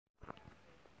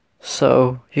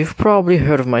So, you've probably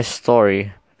heard of my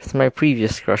story with my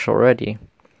previous crush already,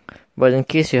 but in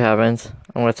case you haven't,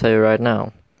 I'm gonna tell you right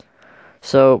now.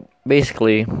 So,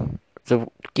 basically,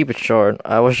 to keep it short,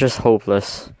 I was just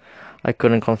hopeless. I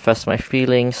couldn't confess my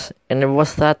feelings, and it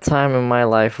was that time in my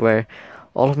life where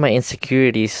all of my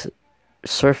insecurities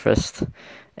surfaced,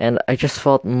 and I just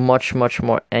felt much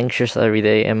more anxious every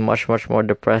day and much more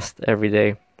depressed every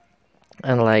day.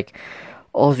 And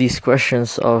all these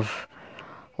questions of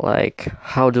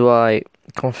how do I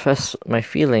confess my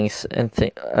feelings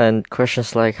and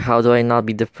questions like how do I not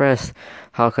be depressed,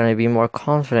 how can I be more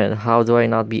confident, how do I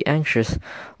not be anxious,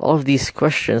 all of these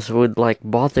questions would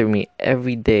bother me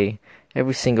every day,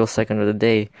 every single second of the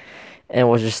day, and it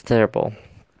was just terrible.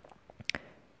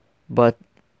 But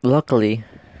luckily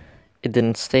it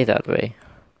didn't stay that way.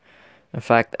 In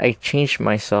fact, I changed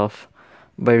myself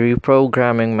by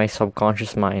reprogramming my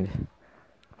subconscious mind.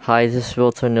 Hi, this is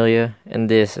Will Tornilia, and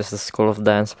this is the School of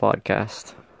Dance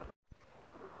podcast.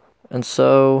 And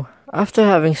so, after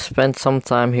having spent some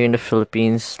time here in the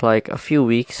Philippines, like a few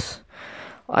weeks,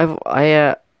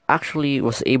 I actually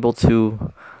was able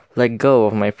to let go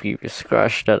of my previous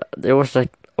crush. That there was a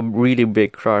really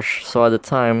big crush. So at the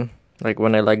time,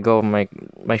 when I let go of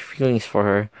my feelings for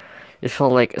her, it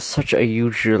felt like such a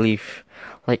huge relief.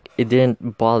 It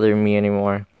didn't bother me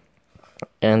anymore,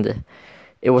 and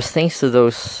it was thanks to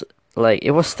those.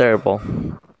 It was terrible.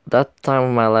 That time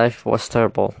of my life was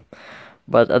terrible.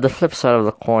 But at the flip side of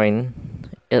the coin,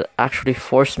 it actually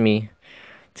forced me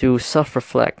to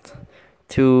self-reflect,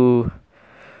 to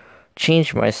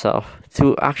change myself,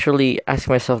 to actually ask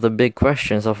myself the big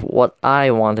questions of what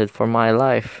I wanted for my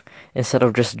life, instead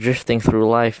of just drifting through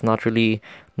life, not really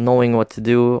knowing what to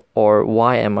do or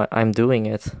why I'm doing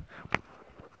it.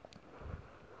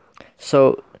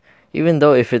 So, even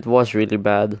though if it was really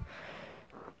bad,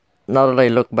 now that I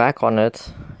look back on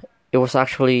it, it was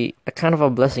actually a kind of a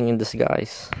blessing in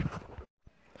disguise.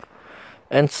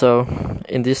 And so,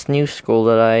 in this new school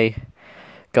that I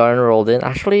got enrolled in,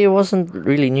 actually it wasn't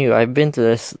really new. I've been to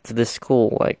this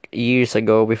school years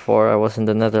ago before I was in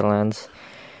the Netherlands.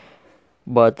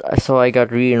 But so I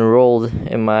got re-enrolled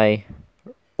in my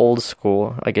old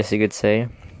school, I guess you could say.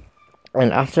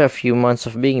 And after a few months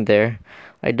of being there,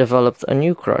 I developed a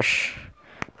new crush.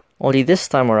 Only this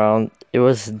time around, it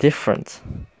was different.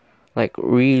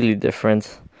 Really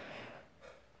different.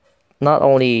 Not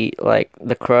only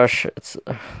the crush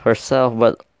herself,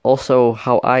 but also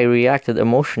how I reacted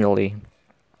emotionally.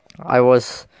 I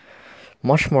was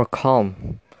much more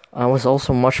calm. I was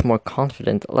also much more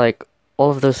confident. All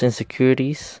of those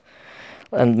insecurities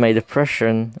and my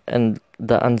depression and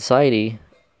the anxiety,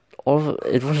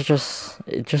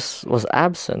 it just was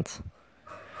absent.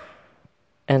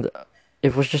 And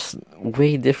it was just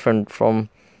way different from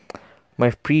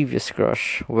my previous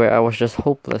crush, where I was just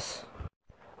hopeless.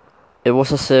 It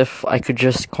was as if I could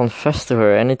just confess to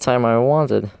her anytime I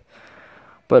wanted.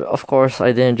 But of course,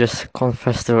 I didn't just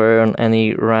confess to her on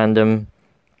any random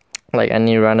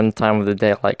time of the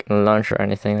day, like lunch or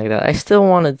anything like that. I still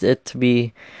wanted it to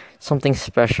be something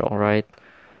special, right?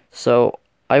 So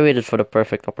I waited for the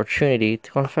perfect opportunity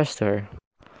to confess to her.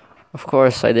 Of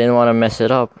course, I didn't want to mess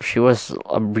it up. She was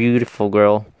a beautiful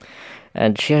girl,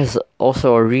 and she has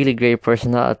also a really great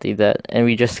personality and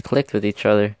we just clicked with each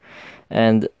other.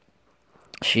 And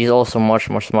she's also much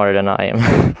more smarter than I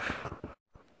am.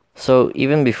 So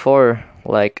even before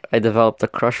I developed a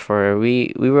crush for her,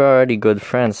 we were already good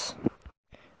friends.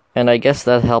 And I guess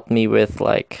that helped me with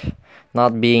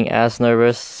not being as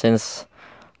nervous, since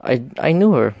I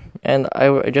knew her, and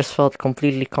I just felt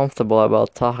completely comfortable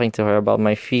about talking to her about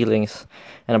my feelings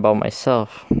and about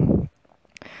myself.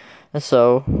 And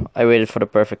so I waited for the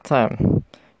perfect time,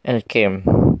 and it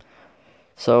came.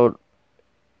 So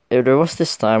there was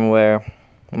this time where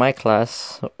my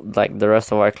class, the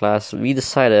rest of our class, we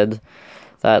decided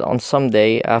that on some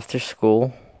day after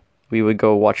school, we would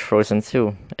go watch Frozen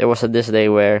 2. It was at this day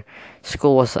where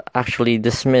school was actually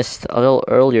dismissed a little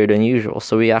earlier than usual,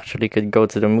 so we actually could go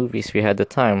to the movies. We had the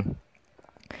time.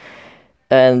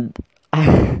 And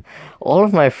all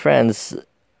of my friends,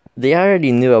 they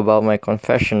already knew about my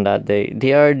confession that day.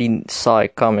 They already saw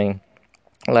it coming.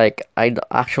 I'd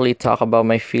actually talk about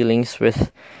my feelings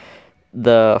with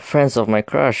the friends of my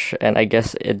crush, and I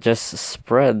guess it just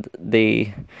spread.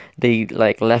 They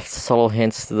left subtle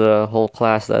hints to the whole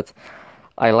class that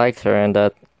I liked her and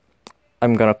that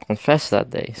I'm gonna confess that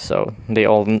day. So they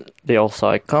all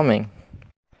saw it coming.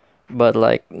 But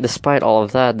despite all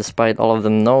of that, despite all of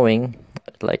them knowing,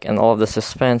 and all of the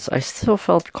suspense, I still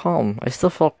felt calm. I still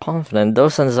felt confident.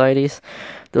 Those anxieties,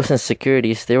 those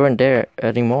insecurities, they weren't there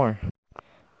anymore.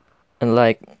 And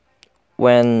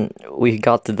when we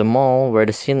got to the mall where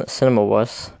the cinema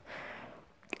was,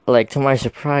 like to my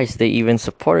surprise, they even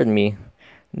supported me.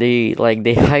 They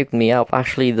hyped me up.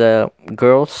 Actually, the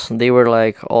girls, they were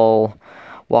like all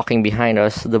walking behind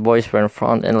us. The boys were in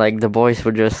front, and like the boys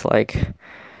would just like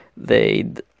they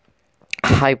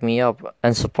hype me up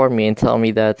and support me and tell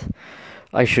me that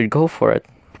I should go for it.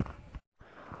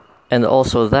 And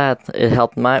also that it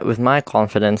helped my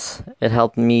confidence. It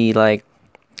helped me like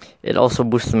it also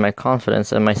boosted my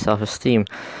confidence and my self-esteem.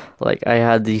 Like I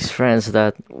had these friends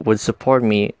that would support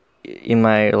me in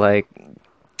my like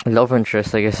love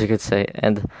interest, I guess you could say.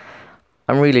 And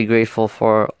I'm really grateful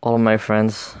for all of my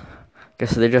friends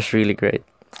because they're just really great.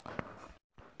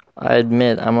 I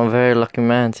admit I'm a very lucky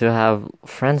man to have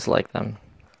friends like them.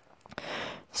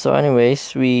 So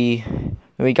anyways, we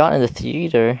got in the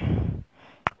theater,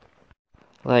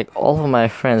 like all of my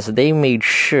friends, they made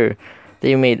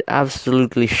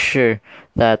absolutely sure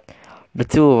that the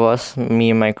two of us, me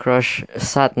and my crush,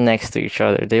 sat next to each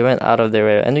other. They went out of their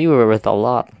way, and we were with a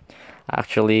lot.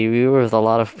 Actually, we were with a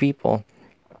lot of people.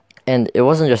 And it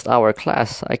wasn't just our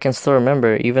class. I can still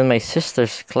remember even my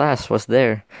sister's class was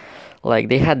there. Like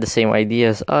they had the same idea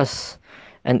as us.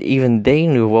 And even they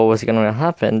knew what was gonna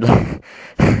happen.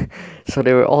 So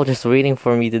they were all just waiting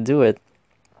for me to do it.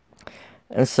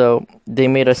 And so they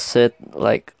made us sit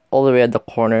like all the way at the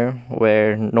corner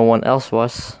where no one else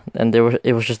was, and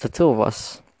it was just the two of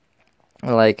us.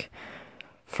 Like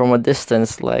from a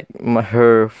distance, like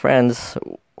her friends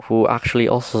who actually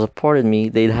also supported me,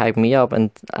 they'd hype me up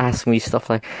and ask me stuff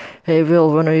like, "Hey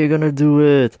Will, when are you gonna do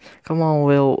it? Come on,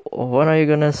 Will, when are you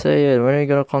gonna say it? When are you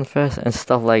gonna confess?" and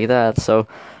stuff like that. So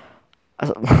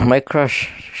my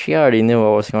crush, she already knew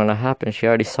what was gonna happen. She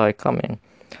already saw it coming.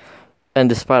 And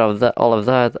despite of that, all of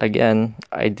that, again,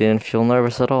 I didn't feel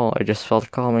nervous at all. I just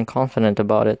felt calm and confident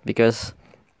about it because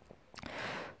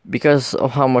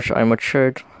of how much I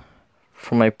matured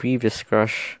from my previous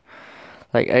crush.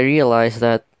 Like I realized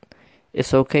that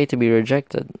it's okay to be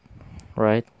rejected,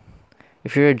 right?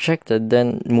 If you're rejected,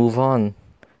 then move on.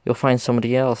 You'll find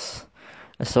somebody else.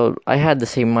 And so I had that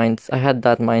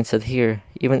mindset here.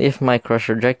 Even if my crush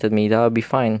rejected me, that would be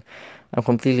fine. I'm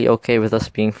completely okay with us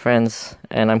being friends,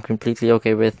 and I'm completely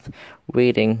okay with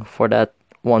waiting for that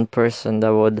one person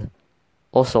that would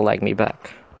also like me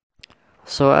back.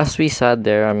 So as we sat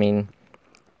there, I mean,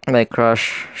 my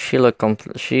crush, she looked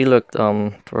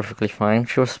perfectly fine.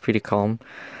 She was pretty calm.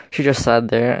 She just sat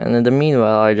there, and in the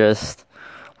meanwhile, I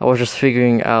was just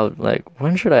figuring out like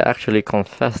when should I actually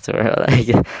confess to her. Like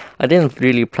I didn't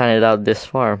really plan it out this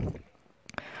far.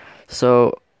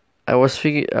 So I was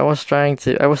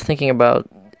thinking about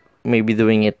maybe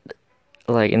doing it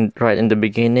like right in the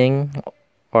beginning,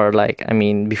 or like I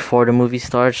mean before the movie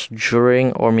starts,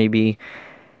 during, or maybe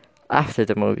after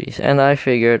the movies. And I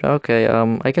figured, okay,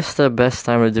 I guess the best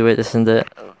time to do it is in the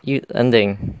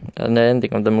ending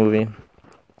of the movie.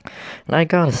 And I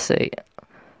gotta say,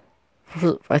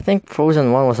 I think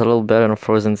Frozen 1 was a little better than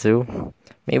Frozen 2.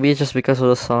 Maybe it's just because of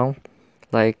the song.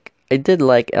 Like, I did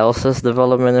like Elsa's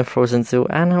development in Frozen 2,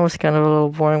 and it was kind of a little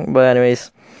boring. But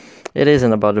anyways, it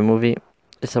isn't about the movie.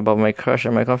 It's about my crush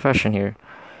and my confession here.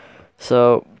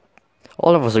 So,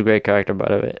 Olaf was a great character, by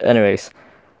the way. Anyways,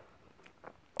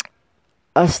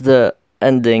 as the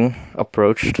ending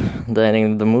approached, the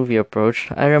ending of the movie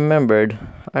approached, I remembered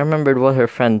what her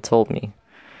friend told me.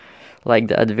 Like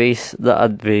the advice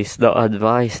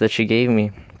that she gave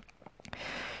me.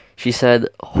 She said,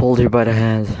 hold her by the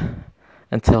hand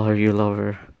and tell her you love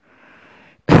her.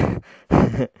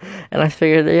 And I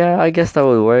figured, yeah, I guess that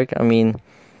would work. I mean,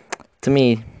 to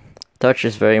me, touch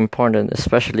is very important,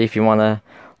 especially if you want to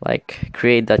like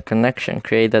create that connection,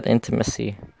 create that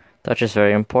intimacy. Touch is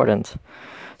very important.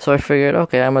 So I figured,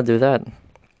 okay, I'm gonna do that.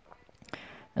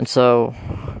 And so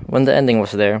when the ending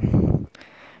was there,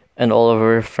 and all of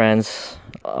her friends,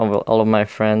 all of my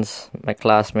friends, my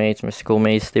classmates, my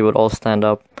schoolmates, they would all stand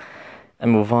up and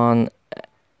move on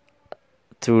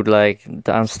to like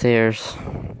downstairs.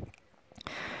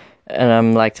 And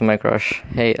I'm like to my crush,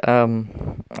 hey, I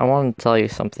want to tell you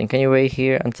something. Can you wait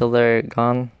here until they're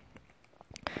gone?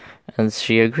 And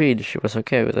she agreed. She was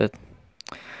okay with it.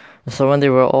 So when they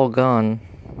were all gone,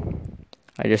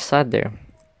 I just sat there.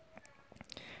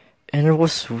 And it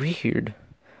was weird.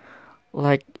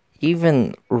 Like,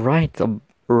 even right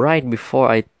before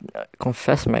I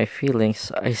confessed my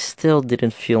feelings, I still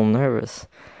didn't feel nervous.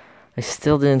 I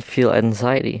still didn't feel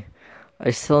anxiety.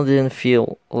 I still didn't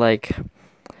feel like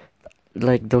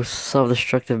those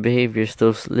self-destructive behaviors,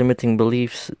 those limiting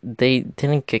beliefs, they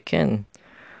didn't kick in.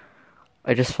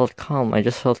 I just felt calm. I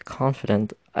just felt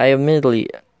confident. I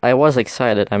was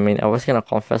excited. I mean, I was gonna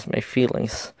confess my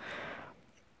feelings,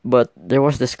 But there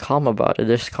was this calm about it.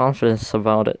 There's confidence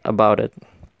about it.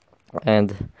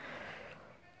 And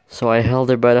so I held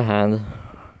her by the hand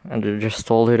and I just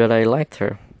told her that I liked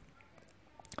her.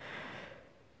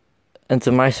 And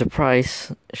to my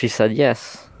surprise, she said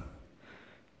yes.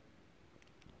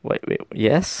 Wait,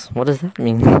 yes? What does that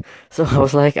mean? So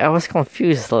I was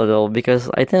confused a little because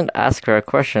I didn't ask her a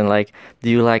question like, do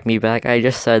you like me back? I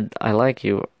just said, I like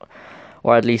you.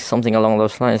 Or at least something along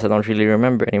those lines. I don't really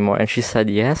remember anymore. And she said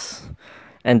yes.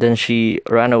 And then she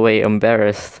ran away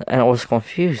embarrassed. And I was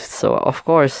confused. So, of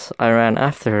course, I ran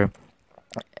after her.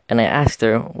 And I asked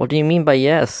her, what do you mean by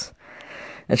yes?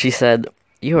 And she said,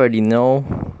 you already know.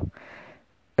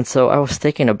 And so I was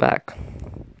taken aback.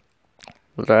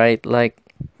 Right? Like,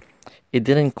 it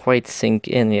didn't quite sink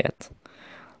in yet.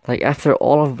 Like, after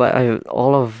all of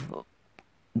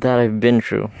that I've been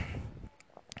through,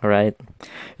 right?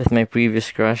 With my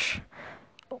previous crush,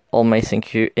 all my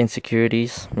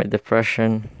insecurities, my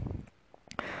depression,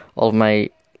 all my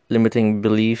limiting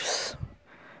beliefs,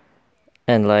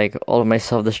 and like all of my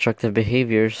self-destructive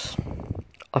behaviors.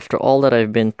 After all that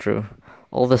I've been through,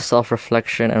 all the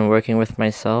self-reflection and working with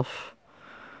myself,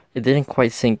 it didn't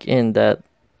quite sink in that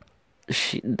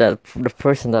the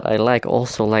person that I like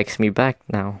also likes me back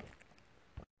now.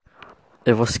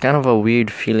 It was kind of a weird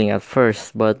feeling at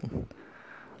first, but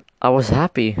I was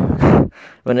happy.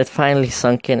 When it finally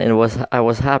sunk in, I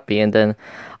was happy, and then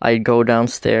I'd go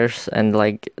downstairs and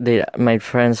like my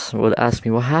friends would ask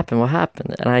me what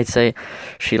happened, and I'd say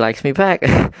she likes me back.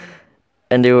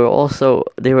 And they were also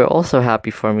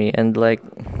happy for me, and like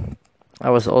I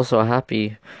was also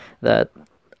happy that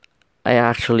I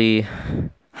actually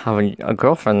have a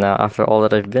girlfriend now after all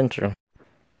that I've been through.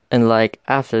 And like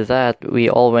after that, we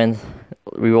all went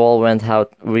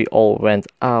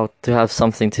out to have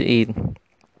something to eat.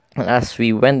 And as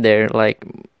we went there, like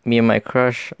me and my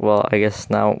crush, well, I guess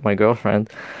now my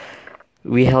girlfriend,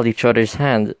 we held each other's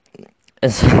hand.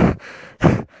 And so,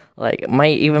 like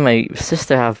my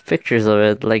sister have pictures of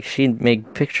it. Like she'd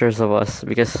make pictures of us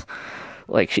because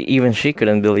like she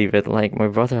couldn't believe it. Like my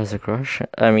brother has a crush.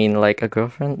 I mean, like a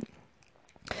girlfriend.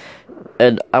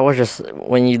 And I was just,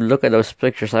 when you look at those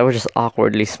pictures, I was just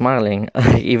awkwardly smiling.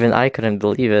 Even I couldn't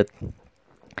believe it.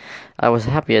 I was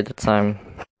happy at the time.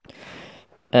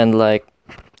 And like,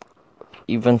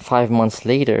 even 5 months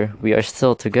later, we are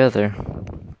still together.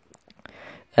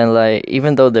 And like,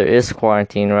 even though there is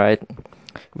quarantine, right?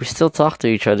 We still talk to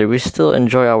each other. We still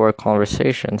enjoy our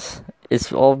conversations.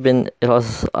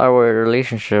 Our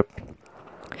relationship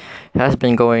has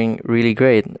been going really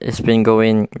great. It's been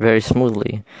going very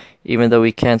smoothly. Even though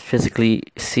we can't physically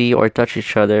see or touch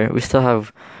each other, we still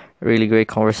have really great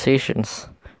conversations.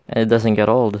 And it doesn't get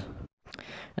old.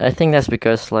 And I think that's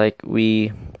because like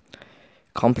we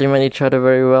complement each other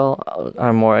very well.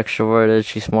 I'm more extroverted,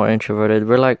 she's more introverted.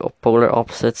 We're like polar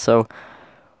opposites, so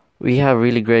we have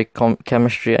really great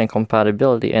chemistry and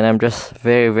compatibility, and I'm just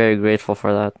very, very grateful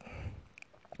for that.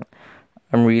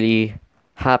 I'm really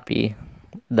happy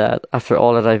that after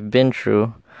all that I've been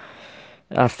through,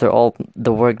 after all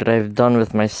the work that I've done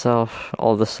with myself,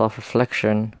 all the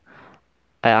self-reflection,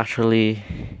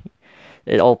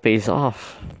 it all pays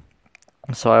off.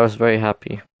 So I was very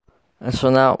happy. And so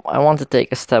now I want to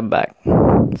take a step back.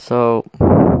 So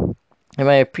in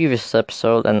my previous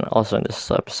episode and also in this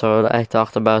episode, I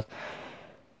talked about,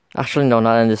 actually no,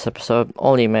 not in this episode,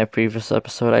 only in my previous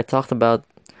episode, I talked about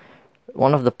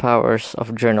one of the powers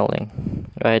of journaling,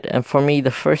 right? And for me,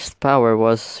 the first power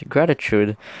was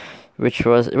gratitude, which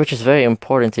is very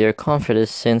important to your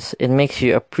confidence since it makes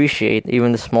you appreciate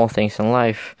even the small things in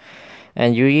life,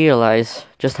 and you realize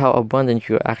just how abundant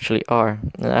you actually are,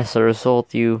 and as a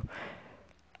result, you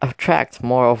attract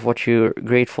more of what you're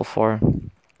grateful for.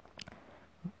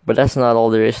 But that's not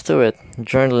all there is to it.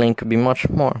 Journaling could be much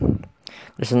more.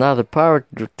 There's another power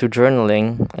to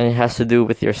journaling, and it has to do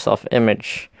with your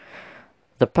self-image.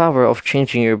 The power of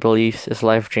changing your beliefs is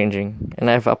life-changing, and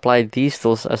I've applied these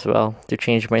tools as well to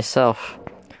change myself.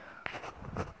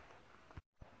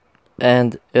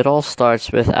 And it all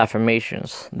starts with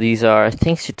affirmations. These are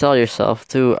things you tell yourself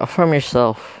to affirm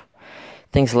yourself.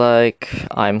 Things like,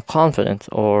 I'm confident,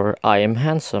 or I am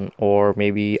handsome, or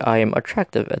maybe I am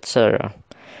attractive, etc.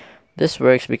 This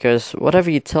works because whatever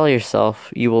you tell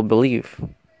yourself, you will believe.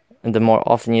 And the more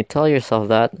often you tell yourself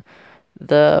that,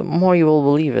 the more you will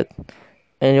believe it.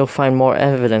 And you'll find more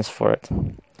evidence for it.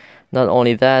 Not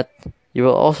only that, you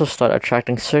will also start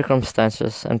attracting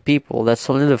circumstances and people that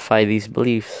solidify these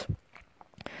beliefs.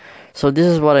 So this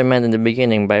is what I meant in the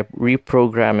beginning by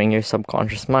reprogramming your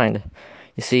subconscious mind.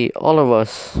 You see, all of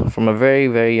us, from a very,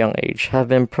 very young age, have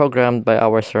been programmed by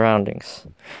our surroundings.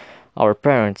 Our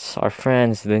parents, our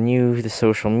friends, the news, the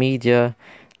social media,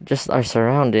 just our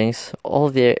surroundings, all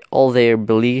their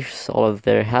beliefs, all of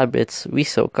their habits, we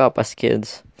soak up as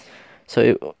kids.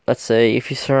 So let's say if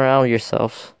you surround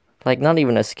yourself, like not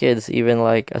even as kids, even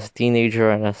like as a teenager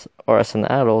and as an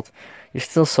adult, you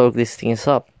still soak these things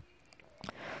up.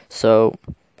 So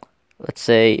let's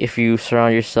say if you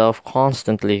surround yourself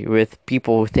constantly with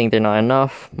people who think they're not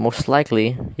enough, most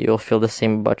likely you'll feel the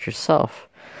same about yourself.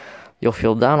 You'll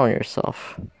feel down on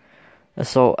yourself. And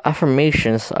so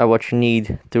affirmations are what you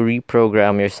need to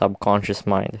reprogram your subconscious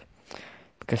mind.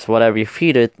 Because whatever you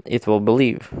feed it, it will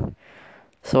believe.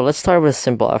 So let's start with a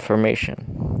simple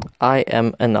affirmation. I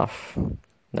am enough.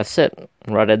 That's it.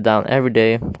 Write it down every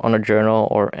day on a journal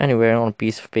or anywhere on a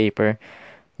piece of paper.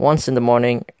 Once in the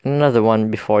morning, another one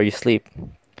before you sleep.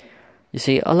 You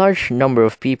see, a large number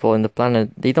of people in the planet,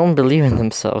 they don't believe in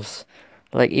themselves.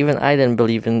 Like, even I didn't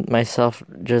believe in myself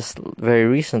just very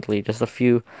recently, just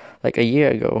like a year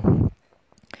ago.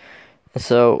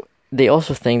 So, they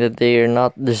also think that they are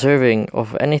not deserving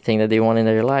of anything that they want in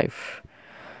their life,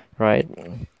 right?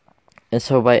 And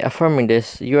so, by affirming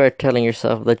this, you are telling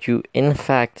yourself that you, in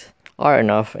fact, are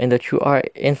enough and that you are,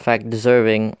 in fact,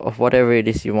 deserving of whatever it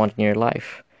is you want in your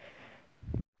life.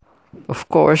 Of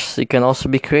course, you can also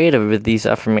be creative with these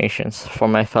affirmations. For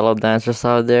my fellow dancers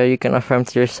out there, you can affirm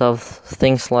to yourself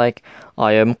things like,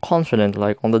 I am confident,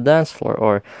 like on the dance floor,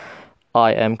 or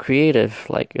I am creative,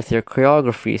 like with your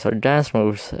choreographies or dance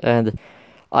moves, and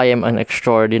I am an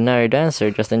extraordinary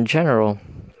dancer, just in general.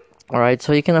 Alright,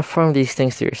 so you can affirm these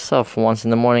things to yourself once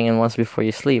in the morning and once before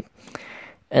you sleep.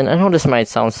 And I know this might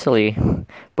sound silly,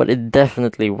 but it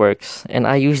definitely works. And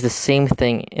I use the same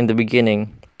thing in the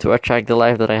beginning to attract the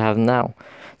life that I have now,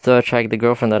 to attract the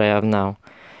girlfriend that I have now.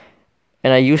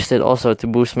 And I used it also to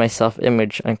boost my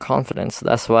self-image and confidence.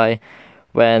 That's why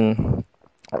when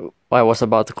I was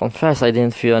about to confess, I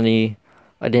didn't feel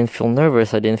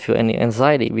nervous, I didn't feel any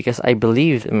anxiety because I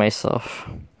believed in myself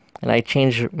and I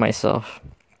changed myself.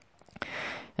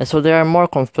 And so there are more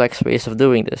complex ways of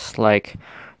doing this, like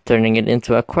turning it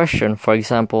into a question. For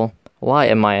example, why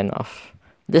am I enough?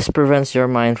 This prevents your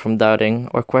mind from doubting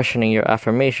or questioning your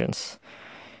affirmations.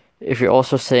 If you're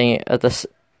also saying it at this,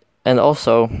 and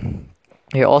also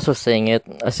you're also saying it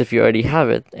as if you already have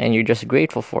it and you're just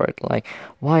grateful for it. Like,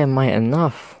 why am I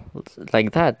enough?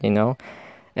 Like that, you know?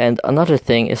 And another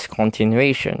thing is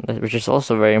continuation, which is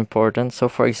also very important. So,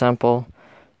 for example,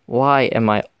 why am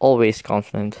I always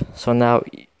confident? So now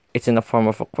it's in the form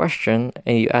of a question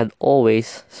and you add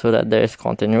always so that there's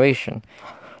continuation.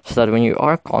 So that when you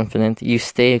are confident, you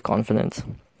stay confident.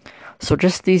 So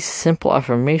just these simple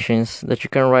affirmations that you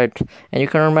can write, and you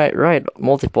can write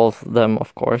multiple of them,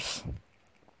 of course.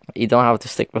 You don't have to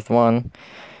stick with one.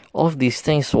 All of these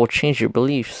things will change your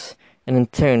beliefs, and in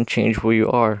turn change who you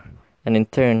are, and in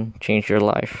turn change your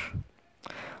life.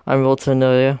 I'm Wilton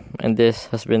Noya, and this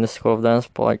has been the School of Dance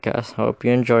podcast. I hope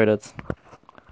you enjoyed it.